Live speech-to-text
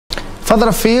Further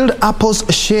afield, Apple's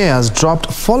shares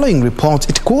dropped following reports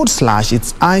it could slash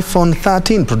its iPhone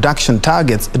 13 production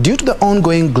targets due to the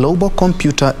ongoing global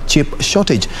computer chip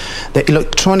shortage. The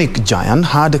electronic giant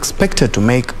had expected to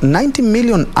make 90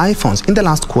 million iPhones in the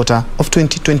last quarter of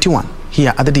 2021.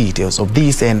 Here are the details of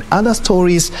these and other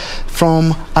stories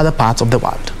from other parts of the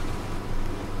world.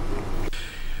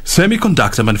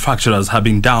 Semiconductor manufacturers have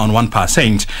been down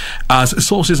 1% as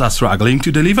sources are struggling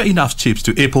to deliver enough chips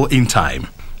to Apple in time.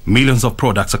 Millions of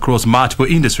products across multiple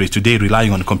industries today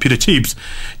relying on computer chips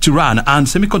to run, and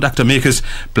semiconductor makers'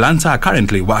 plants are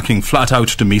currently working flat out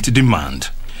to meet demand.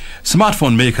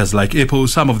 Smartphone makers like Apple,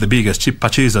 some of the biggest chip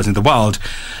purchasers in the world,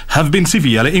 have been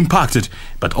severely impacted,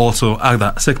 but also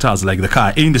other sectors like the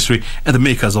car industry and the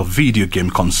makers of video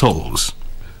game consoles.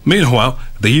 Meanwhile,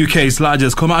 the UK's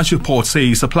largest commercial port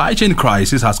says supply chain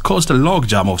crisis has caused a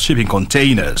logjam of shipping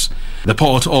containers. The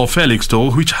port of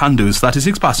Felixstowe, which handles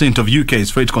 36% of UK's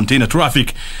freight container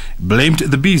traffic, blamed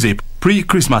the busy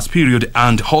pre-Christmas period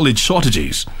and haulage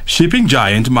shortages. Shipping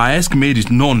giant Maersk made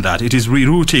it known that it is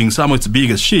rerouting some of its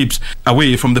biggest ships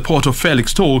away from the port of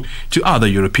Felixstowe to other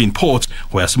European ports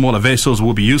where smaller vessels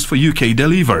will be used for UK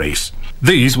deliveries.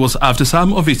 This was after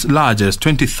some of its largest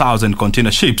 20,000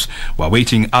 container ships were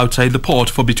waiting outside the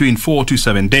port for between 4 to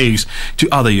 7 days to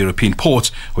other European ports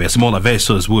where smaller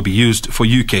vessels will be used for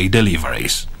UK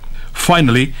deliveries.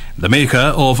 Finally, the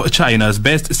maker of China's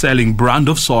best-selling brand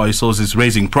of soy sauce is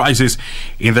raising prices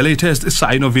in the latest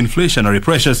sign of inflationary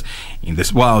pressures in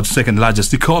this world's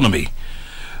second-largest economy.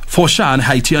 Foshan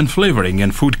Haitian Flavoring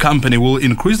and Food Company will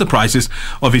increase the prices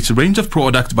of its range of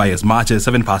products by as much as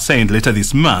 7% later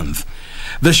this month.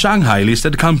 The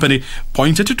Shanghai-listed company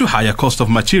pointed to higher cost of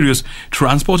materials,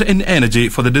 transport and energy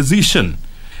for the decision.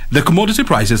 The commodity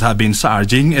prices have been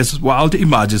surging as the world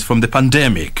emerges from the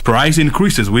pandemic. Price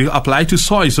increases will apply to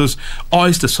soy sauce,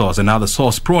 oyster sauce and other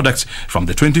sauce products from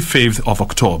the 25th of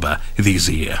October this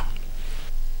year.